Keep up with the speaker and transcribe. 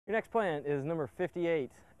Your next plant is number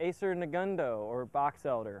 58, Acer negundo, or box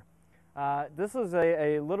elder. This is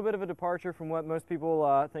a little bit of a departure from what most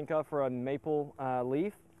people think of for a maple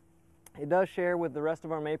leaf. It does share with the rest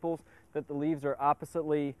of our maples that the leaves are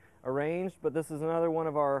oppositely arranged, but this is another one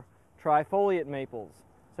of our trifoliate maples.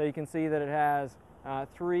 So you can see that it has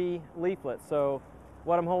 3 leaflets. So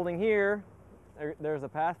what I'm holding here, there's a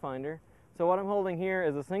pathfinder. So what I'm holding here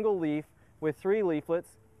is a single leaf with 3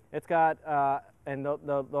 leaflets. It's got, and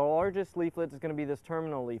the largest leaflet is going to be this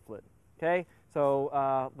terminal leaflet. Okay,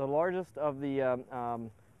 so the largest of the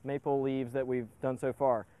maple leaves that we've done so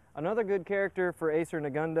far. Another good character for Acer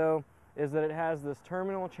negundo is that it has this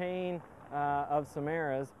terminal chain of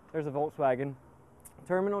samaras. There's a Volkswagen.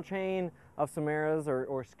 Terminal chain of samaras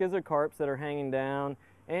or schizocarps that are hanging down,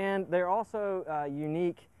 and they're also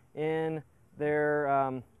unique in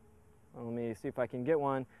their, let me see if I can get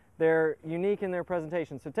one. They're unique in their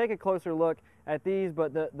presentation. So take a closer look at these,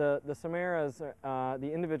 but the samaras,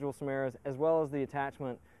 the individual samaras, as well as the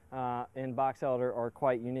attachment in box elder are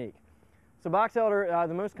quite unique. So box elder,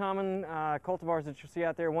 the most common cultivars that you see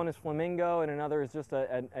out there, one is flamingo and another is just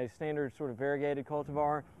a standard sort of variegated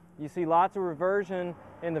cultivar. You see lots of reversion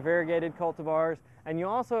in the variegated cultivars, and you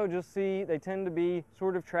also just see they tend to be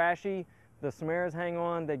sort of trashy. The samaras hang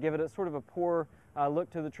on, they give it a sort of a poor look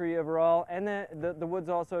to the tree overall, and the woods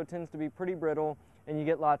also tends to be pretty brittle, and you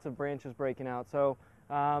get lots of branches breaking out. So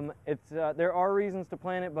there are reasons to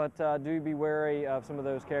plant it, but do be wary of some of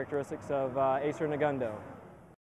those characteristics of Acer negundo.